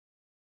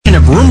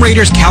Room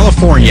Raiders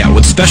California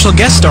with special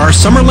guest star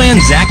Summerland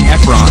Zac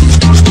Efron.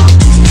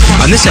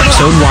 On this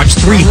episode, watch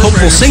 3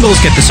 hopeful singles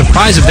get the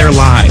surprise of their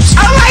lives.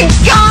 Oh my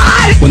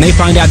God! When they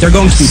find out they're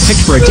going to be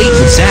picked for a date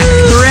with Zac.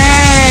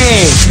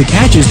 Hooray! The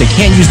catch is they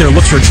can't use their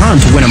looks or charm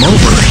to win him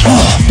over.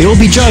 They will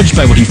be judged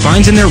by what he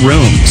finds in their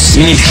rooms.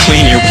 You need to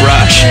clean your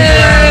brush.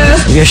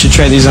 Maybe I should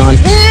try these on.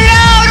 No!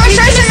 Don't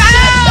try some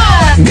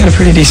out! You've got a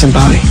pretty decent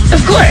body. Of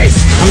course.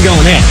 I'm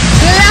going in.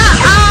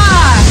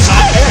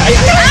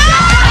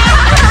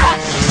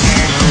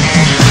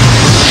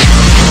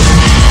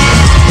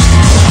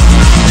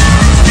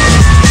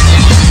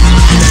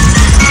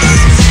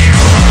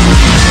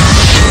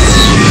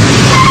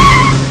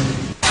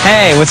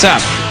 Hey, what's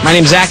up? My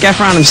name's Zac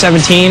Efron, I'm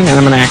 17, and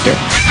I'm an actor.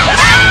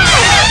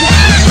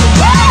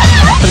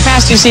 For the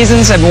past 2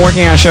 seasons, I've been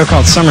working on a show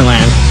called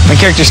Summerland. My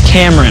character's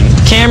Cameron.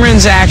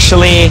 Cameron's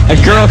actually a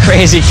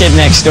girl-crazy kid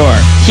next door.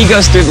 He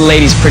goes through the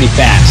ladies pretty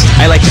fast.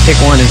 I like to pick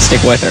one and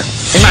stick with her.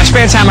 In my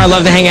spare time, I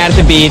love to hang out at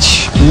the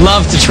beach,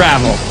 love to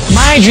travel.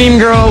 My dream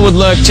girl would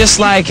look just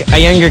like a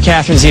younger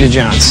Catherine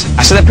Zeta-Jones.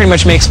 So that pretty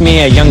much makes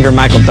me a younger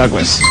Michael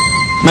Douglas.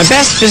 My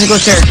best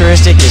physical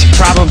characteristic is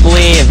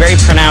probably a very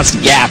pronounced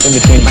gap in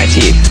between my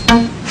teeth.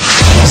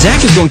 Zac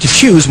is going to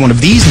choose one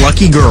of these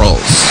lucky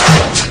girls.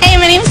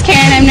 Hey, my name's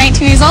Karen. I'm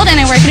 19 years old and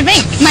I work at a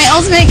bank. My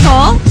ultimate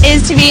goal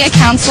is to be a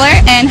counselor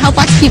and help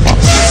lots of people.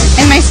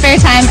 In my spare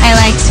time, I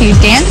like to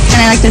dance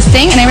and I like to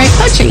sing and I write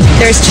poetry.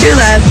 There's true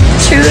love.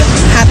 True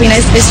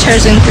happiness is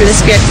chosen through the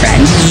spirit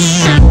friend.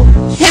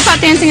 Hip-hop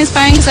dancing is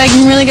fun because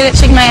I'm really good at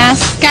shaking my ass.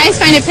 Guys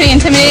find it pretty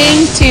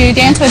intimidating to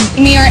dance with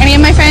me or any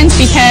of my friends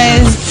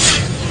because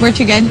we're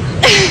too good.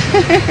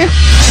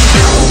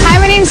 Hi,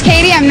 my name's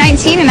Katie. I'm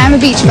 19 and I'm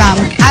a beach bum.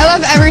 I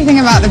love everything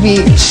about the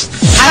beach.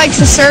 I like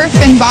to surf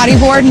and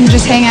bodyboard and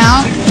just hang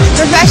out.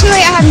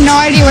 Professionally, I have no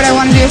idea what I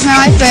want to do with my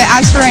life, but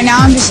as for right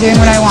now, I'm just doing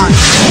what I want.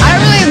 I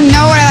don't really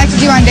know what I like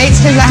to do on dates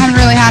because I haven't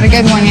really had a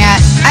good one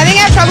yet. I think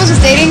I have troubles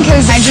with dating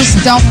because I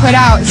just don't put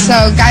out,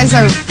 so guys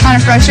are kind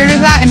of frustrated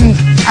with that, and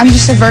I'm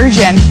just a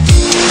virgin.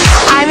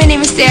 Hi, my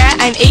name is Sarah.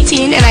 I'm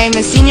 18 and I am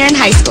a senior in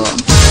high school.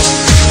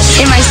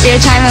 In my spare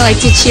time, I like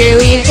to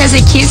cheerlead because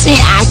it keeps me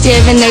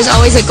active and there's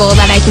always a goal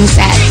that I can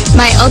set.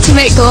 My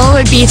ultimate goal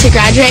would be to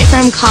graduate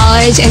from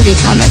college and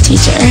become a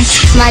teacher.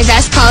 My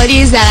best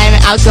quality is that I'm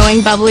an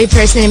outgoing, bubbly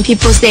person and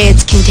people say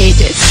it's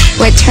contagious.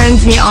 What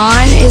turns me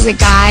on is a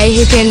guy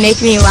who can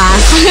make me laugh.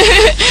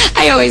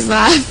 I always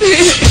laugh.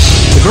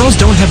 The girls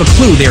don't have a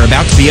clue they're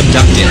about to be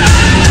abducted.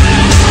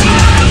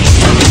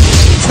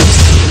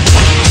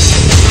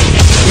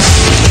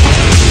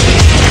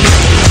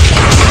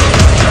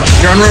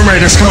 You're on Room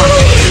Raiders, come on.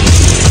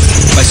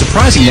 By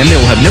surprising them, they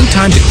will have no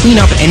time to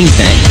clean up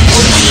anything.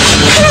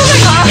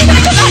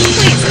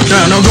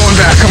 No going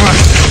back, come on.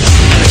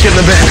 Let's get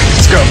in the van,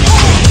 let's go.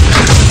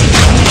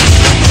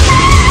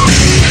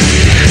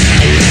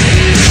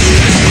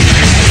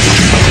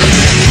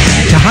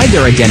 To hide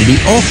their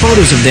identity, all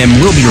photos of them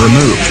will be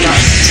removed.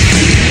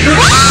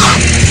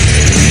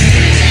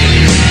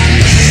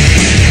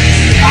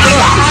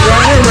 You're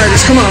on Room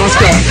Raiders, come on, let's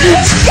go.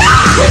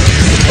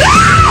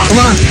 Come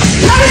on.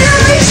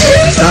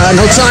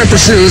 No time for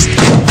shoes.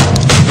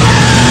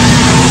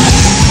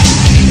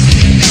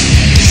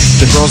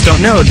 The girls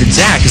don't know that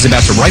Zac is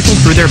about to rifle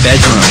through their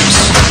bedrooms.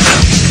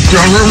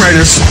 You're on Room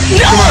Raiders.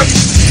 No. Come on.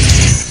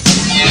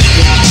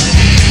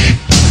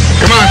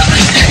 Come on.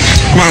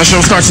 Come on, the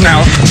show starts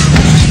now.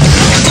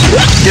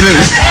 Get in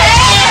there.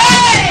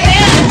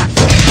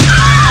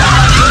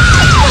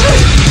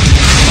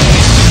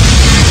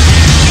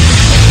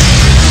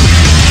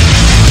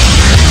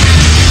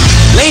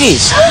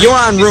 Ladies, you're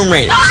on Room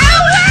Raiders.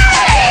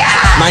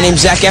 My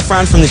name's Zac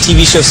Efron from the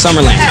TV show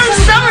Summerland.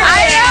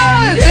 I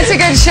know! It's a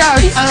good show.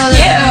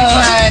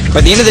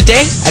 By the end of the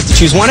day, I have to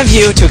choose one of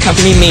you to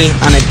accompany me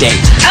on a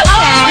date.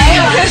 Okay.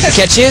 The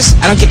catch is,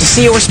 I don't get to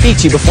see or speak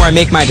to you before I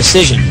make my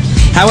decision.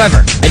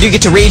 However, I do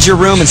get to raid your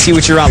room and see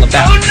what you're all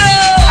about. Oh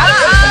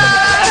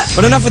no!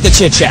 But enough with the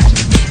chit-chat.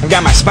 I've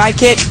got my spy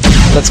kit.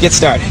 Let's get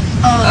started.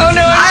 Oh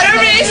no! I don't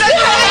really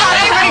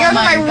Everybody go to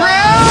my room.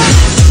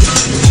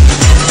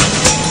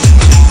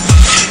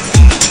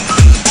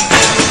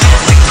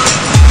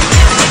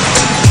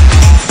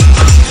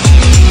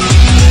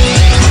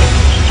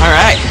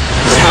 Alright,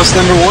 house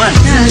number 1.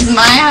 This is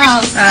my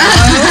house.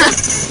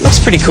 Looks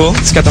pretty cool.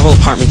 It's got the whole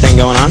apartment thing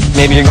going on.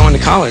 Maybe you're going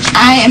to college.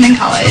 I am in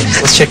college.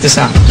 Let's check this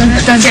out.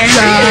 Okay.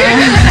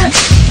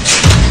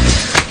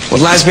 What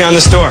lies beyond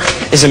this door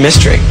is a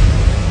mystery.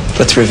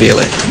 Let's reveal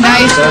it.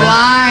 Nice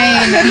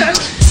line.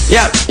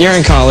 Yeah, you're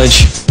in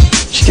college.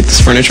 You should get this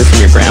furniture from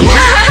your grandma.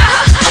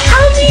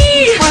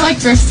 More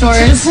like thrift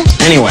stores.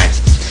 Anyway,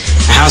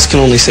 a house can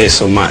only say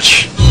so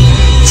much.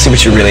 Let's see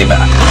what you're really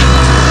about.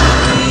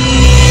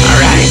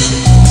 Alright.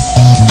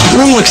 The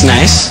room looks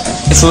nice.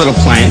 It's a little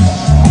plain.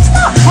 It's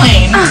not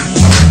plain.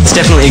 It's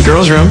definitely a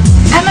girl's room.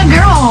 I'm a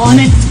girl and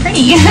it's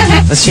pretty.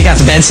 Let's check out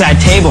the bedside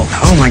table.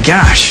 Oh my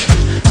gosh.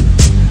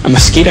 A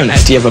mosquito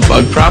net. Do you have a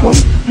bug problem?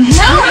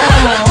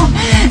 No.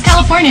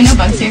 California, no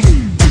bugs here.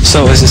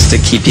 So is this to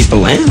keep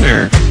people in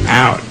or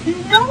out?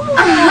 No.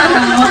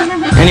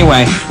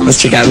 Anyway,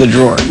 let's check out the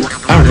drawer.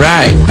 All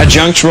right, a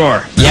junk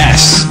drawer.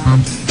 Yes.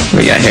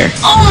 What do we got here?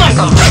 Oh my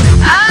god.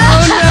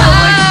 Oh no,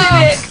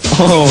 I did it.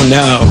 Oh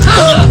no.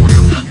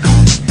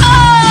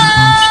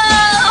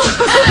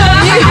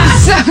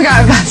 So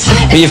got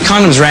busted. But you have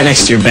condoms right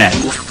next to your bed.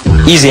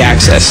 Easy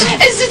access.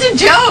 It's just a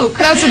joke.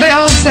 That's what they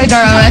all say,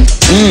 darling.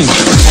 And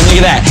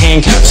look at that,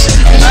 handcuffs.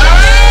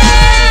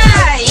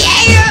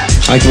 Yeah.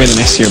 I like the way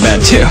they're next to your bed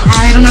too.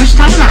 I don't know what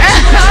you're talking about.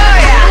 Oh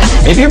yeah.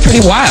 Maybe you're pretty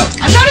wild.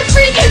 I'm not a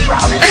freak, I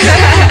promise.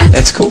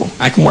 That's cool.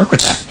 I can work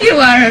with that. You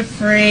are a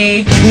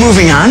freak.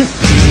 Moving on.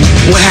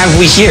 What have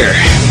we here?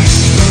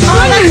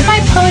 Oh, that's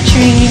my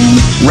poetry.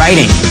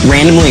 Writing.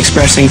 Randomly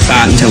expressing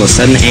thought until a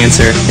sudden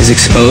answer is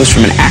exposed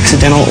from an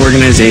accidental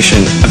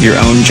organization of your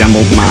own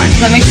jumbled mind.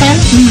 Does that make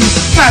sense?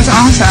 That's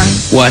awesome.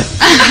 What?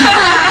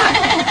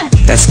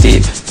 That's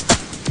deep.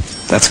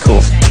 That's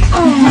cool.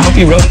 I hope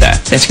you wrote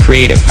that. That's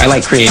creative. I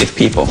like creative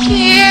people.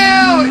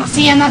 Cute.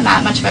 See, I'm not that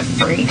much of a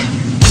freak.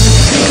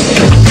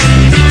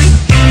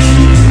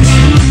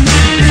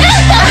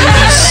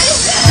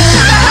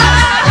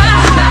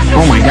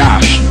 Oh my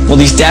gosh. Well,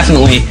 these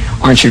definitely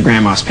aren't your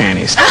grandma's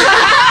panties.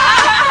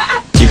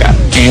 You got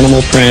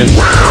animal print.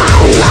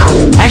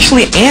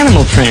 Actually,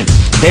 animal print.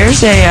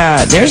 There's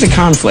a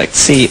conflict.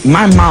 See,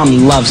 my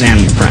mom loves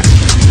animal print.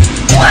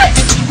 What?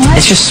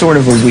 It's just sort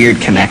of a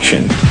weird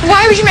connection.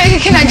 Why would you make a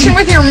connection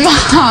with your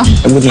mom?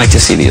 I wouldn't like to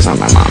see these on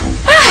my mom.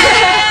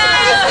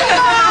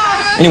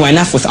 Anyway,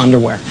 enough with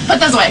underwear. Put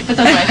those away. Put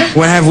those away.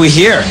 What have we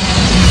here?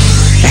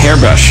 A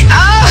hairbrush.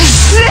 Oh,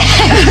 sick.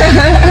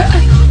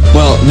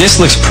 Well, this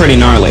looks pretty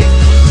gnarly.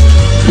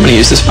 I'm gonna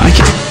use this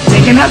pocket.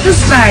 Taking out the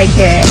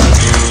sidekick.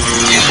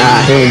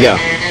 Ah, here we go.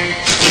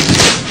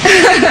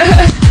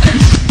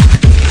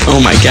 Oh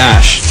my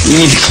gosh. You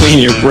need to clean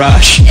your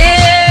brush. Ew.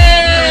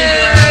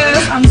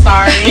 I'm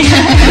sorry.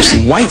 There's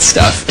some white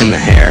stuff in the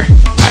hair.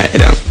 I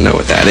don't know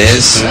what that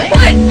is. What?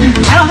 I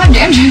don't have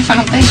dandruff, I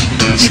don't think.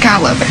 Just got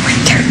a little bit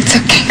right there. It's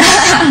okay.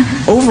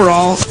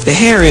 Overall, the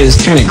hair is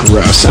kind of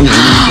gross. I'm gonna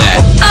leave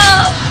that.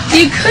 Oh,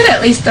 you could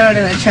at least throw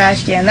it in the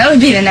trash can. That would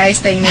be the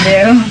nice thing to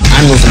do.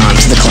 I'm moving on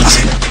to the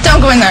closet.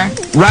 Don't go in there.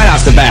 Right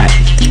off the bat,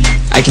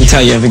 I can tell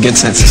you have a good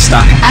sense of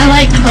style. I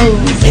like clothes.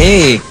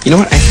 Hey, you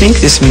know what? I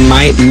think this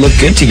might look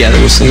good together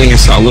with something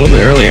I saw a little bit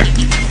earlier.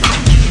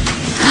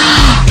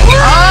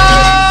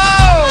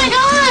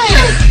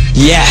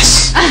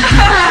 Yes.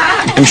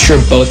 I'm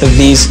sure both of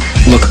these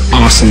look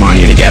awesome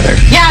on you together.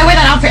 Yeah, I wear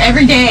that outfit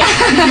every day.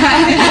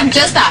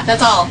 Just that,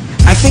 that's all.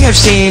 I think I've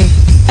seen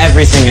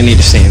everything I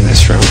need to see in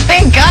this room.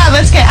 Thank God,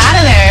 let's get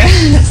out of there.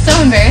 It's so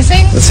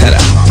embarrassing. Let's head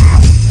out.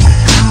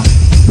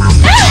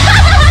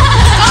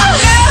 Oh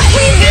no,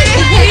 he did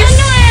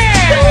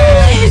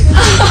it!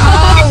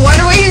 Oh,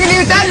 wonder what you're gonna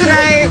do with that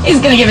tonight. He's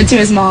gonna give it to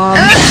his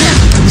mom.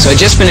 So I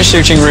just finished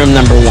searching room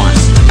number 1.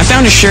 I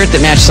found a shirt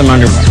that matched some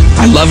underwear.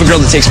 I love a girl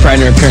that takes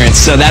pride in her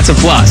appearance, so that's a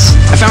plus.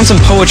 I found some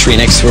poetry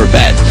next to her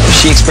bed.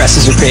 If she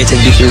expresses her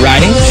creativity through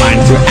writing, mine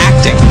through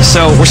acting.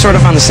 So we're sort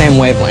of on the same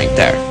wavelength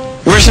there.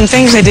 There were some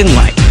things I didn't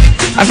like.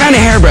 I found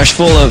a hairbrush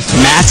full of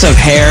mats of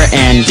hair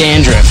and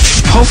dandruff.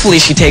 Hopefully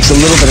she takes a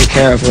little bit of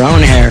care of her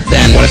own hair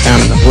than what I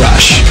found in the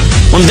brush.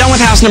 Well, I'm done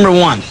with house number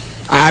 1.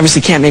 I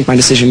obviously can't make my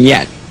decision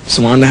yet,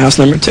 so on to house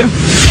number 2.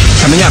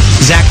 Coming up,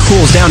 Zach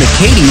cools down at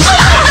Katie's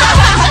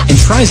and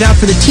tries out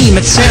for the team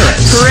at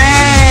Sarah's.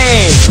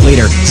 Great!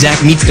 Later,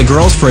 Zach meets the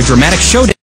girls for a dramatic showdown.